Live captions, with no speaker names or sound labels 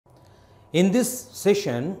In this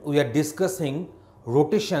session, we are discussing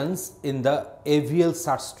rotations in the AVL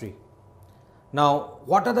search tree. Now,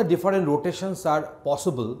 what are the different rotations are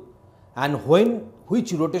possible and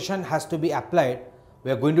which rotation has to be applied,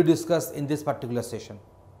 we are going to discuss in this particular session.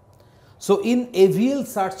 So, in AVL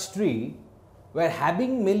search tree, we are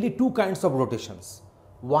having mainly two kinds of rotations.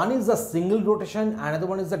 One is a single rotation, another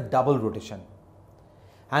one is a double rotation.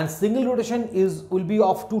 And single rotation will be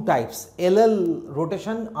of two types, LL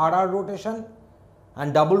rotation, RR rotation,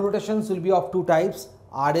 and double rotations will be of two types,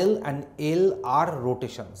 RL and LR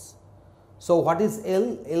rotations. So, what is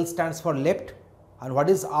L? L stands for left, and what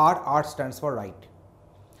is R? R stands for right.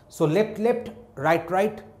 So, left left, right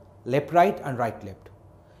right, left right and right left.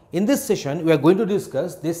 In this session, we are going to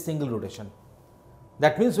discuss this single rotation.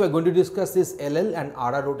 That means we are going to discuss this LL and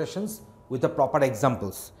RR rotations with the proper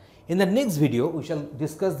examples. In the next video, we shall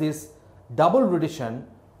discuss this double rotation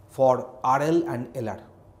for RL and LR.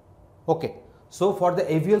 Okay. So, for the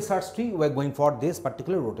AVL search tree, we are going for these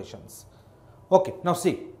particular rotations. Okay. Now,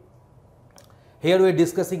 see, here we are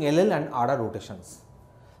discussing LL and RR rotations.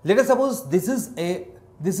 Let us suppose this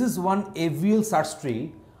is one AVL search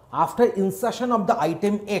tree. After insertion of the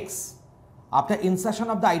item X,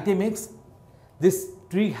 this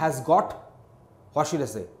tree has got, what should I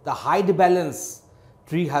say, the hide balance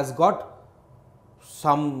tree has got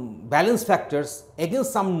some balance factors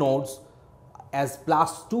against some nodes as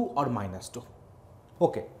 +2 or -2.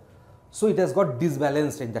 Okay. So, it has got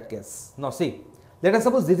disbalanced in that case. Now, see, let us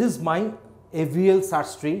suppose this is my AVL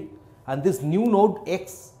search tree and this new node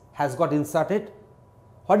X has got inserted.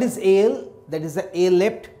 What is AL? That is the A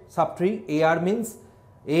left subtree, AR means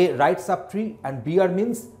A right subtree and BR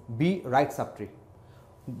means B right subtree.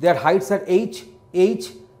 Their heights are H,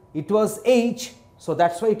 it was H. So,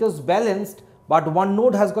 that is why it was balanced, but one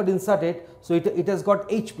node has got inserted. So, it has got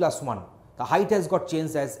H plus 1, the height has got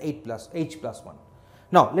changed as H plus 1.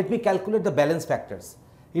 Now, let me calculate the balance factors.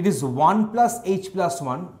 It is 1 plus H plus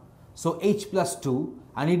 1, so H plus 2,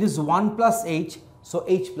 and it is 1 plus H, so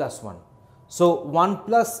H plus 1. So, 1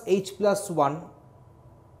 plus H plus 1,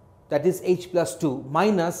 that is H plus 2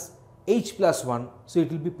 minus H plus 1, so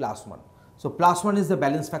it will be plus 1. So, plus 1 is the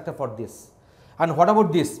balance factor for this. And what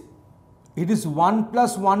about this? It is 1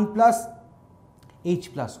 plus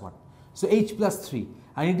H plus 1. So, H plus 3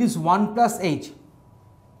 and it is 1 plus H.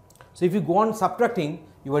 So, if you go on subtracting,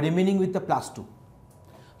 you are remaining with the plus 2.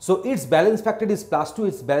 So, its balance factor is plus 2,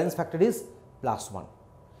 its balance factor is plus 1.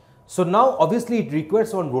 So, now obviously it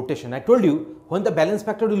requires one rotation. I told you when the balance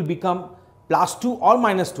factor will become plus 2 or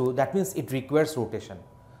minus 2, that means it requires rotation.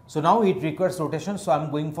 So, now it requires rotation. So, I am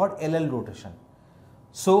going for LL rotation.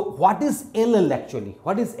 So, what is LL actually?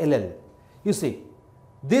 What is LL? You see,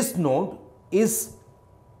 this node is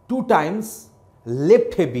 2 times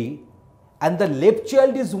left heavy and the left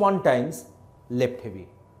child is 1 times left heavy.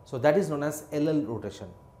 So, that is known as LL rotation.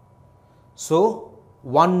 So,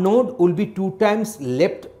 one node will be 2 times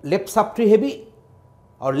left subtree heavy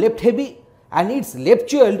or left heavy and its left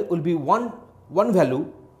child will be one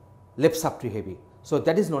value left subtree heavy. So,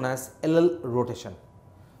 that is known as LL rotation.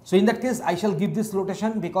 So, in that case, I shall give this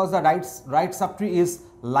rotation because the right subtree is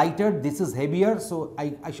lighter, this is heavier. So,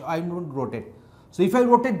 I won't rotate. So, if I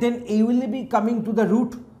rotate, then A will be coming to the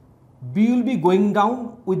root, B will be going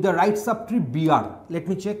down with the right subtree BR. Let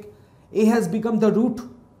me check. A has become the root,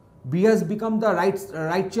 B has become the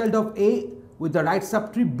right child of A with the right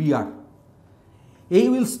subtree BR. A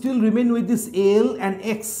will still remain with this AL and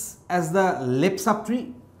X as the left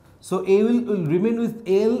subtree. So, A will remain with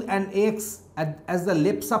AL and X as the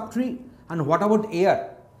left subtree. And what about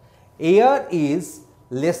AR? AR is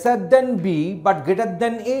lesser than B but greater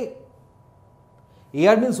than A.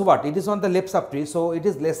 AR means what? It is on the left subtree. So, it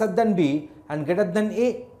is lesser than B and greater than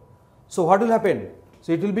A. So, what will happen?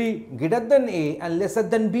 So, it will be greater than A and lesser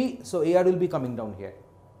than B. So, AR will be coming down here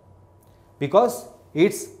because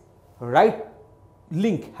its right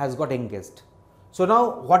link has got engaged. So,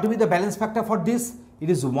 now what will be the balance factor for this? It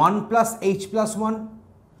is 1 plus H plus 1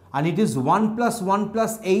 and it is 1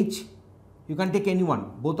 plus H. You can take any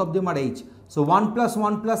one, both of them are H. So, 1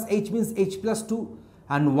 plus H means H plus 2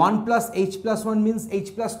 and 1 plus H plus 1 means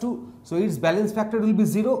H plus 2. So, its balance factor will be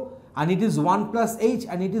 0 and it is 1 plus H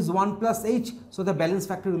and it is 1 plus H. So, the balance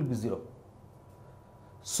factor will be 0.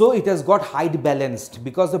 So, it has got height balanced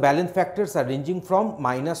because the balance factors are ranging from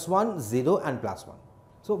 -1, 0 and +1.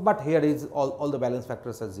 So, but here is all the balance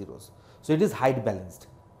factors are zeros. So, it is height balanced.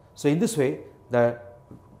 So, in this way the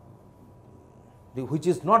which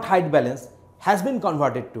is not height balanced has been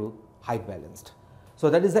converted to height balanced.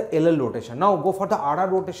 So, that is the LL rotation. Now, go for the RR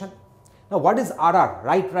rotation. Now, what is RR?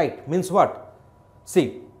 Right means what?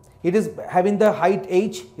 See, it is having the height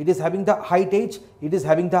h, it is having the height h, it is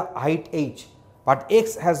having the height h, but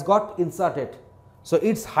x has got inserted. So,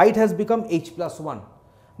 its height has become h plus 1.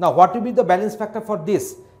 Now, what will be the balance factor for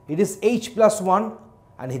this? It is h plus 1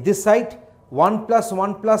 and this side 1 plus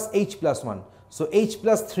 1 plus h plus 1. So, h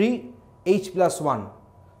plus 3, h plus 1.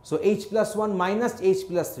 So, h plus 1 minus h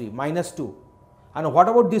plus 3 minus 2. And what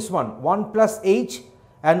about this one? 1 plus h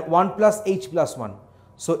and 1 plus h plus 1.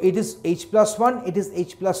 So, it is h plus 1, it is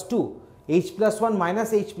h plus 2, h plus 1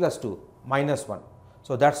 minus h plus 2 minus 1.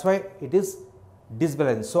 So, that is why it is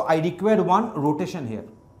disbalanced. So, I require one rotation here.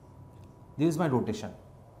 This is my rotation.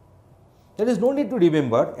 There is no need to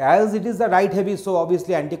remember, as it is the right heavy, so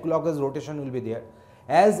obviously anti-clockwise rotation will be there.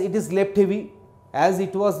 As it is left heavy, as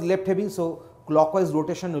it was left heavy, so clockwise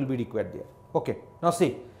rotation will be required there. Okay. Now,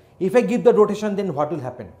 see, if I give the rotation, then what will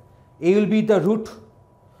happen? A will be the root,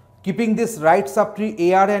 keeping this right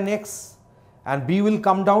subtree AR and X, and B will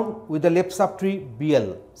come down with the left subtree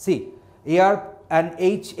BL. See, AR and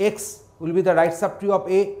HX will be the right subtree of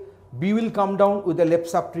A, B will come down with the left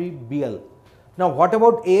subtree BL. Now, what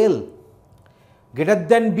about AL? Greater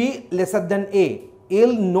than B, lesser than A.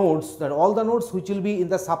 AL nodes, that all the nodes which will be in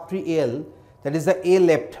the subtree AL, that is the A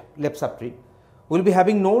left subtree, will be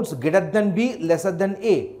having nodes greater than B, lesser than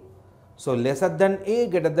A. So, lesser than A,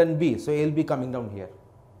 greater than B. So, A will be coming down here.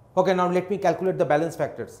 Okay, now let me calculate the balance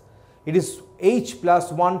factors. It is h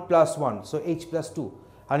plus 1 plus 1. So, h plus 2,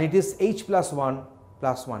 and it is h plus 1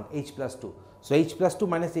 plus 1, h plus 2. So, h plus 2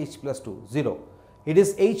 minus h plus 2, 0. It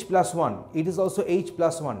is h plus 1, it is also h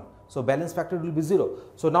plus 1. So, balance factor will be 0.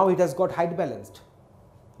 So, now it has got height balanced,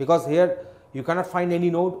 because here you cannot find any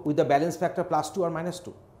node with the balance factor plus 2 or minus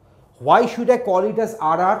 2. Why should I call it as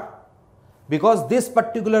RR? Because this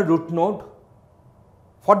particular root node,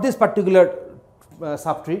 for this particular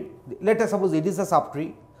subtree, let us suppose it is a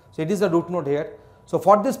subtree. So, it is a root node here. So,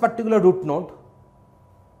 for this particular root node,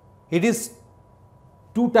 it is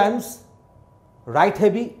 2 times right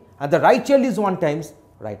heavy and the right child is 1 times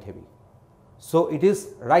right heavy. So, it is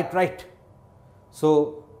right.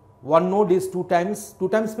 So, one node is 2 times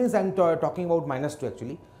means I am talking about minus 2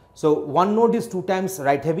 actually. So, one node is 2 times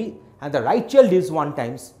right heavy and the right child is 1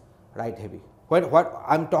 times right heavy. What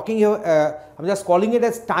I am talking here, I am just calling it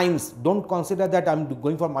as times, do not consider that I am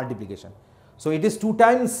going for multiplication. So, it is 2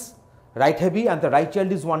 times right heavy and the right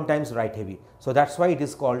child is 1 times right heavy. So, that is why it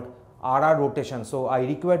is called RR rotation. So, I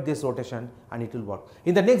require this rotation and it will work.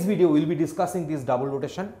 In the next video, we will be discussing this double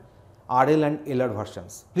rotation, RL and LR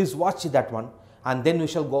versions. Please watch that one and then we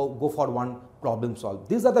shall go for one problem solved.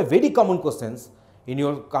 These are the very common questions in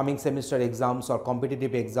your coming semester exams or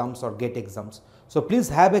competitive exams or GATE exams. So, please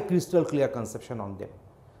have a crystal clear conception on them.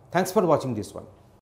 Thanks for watching this one.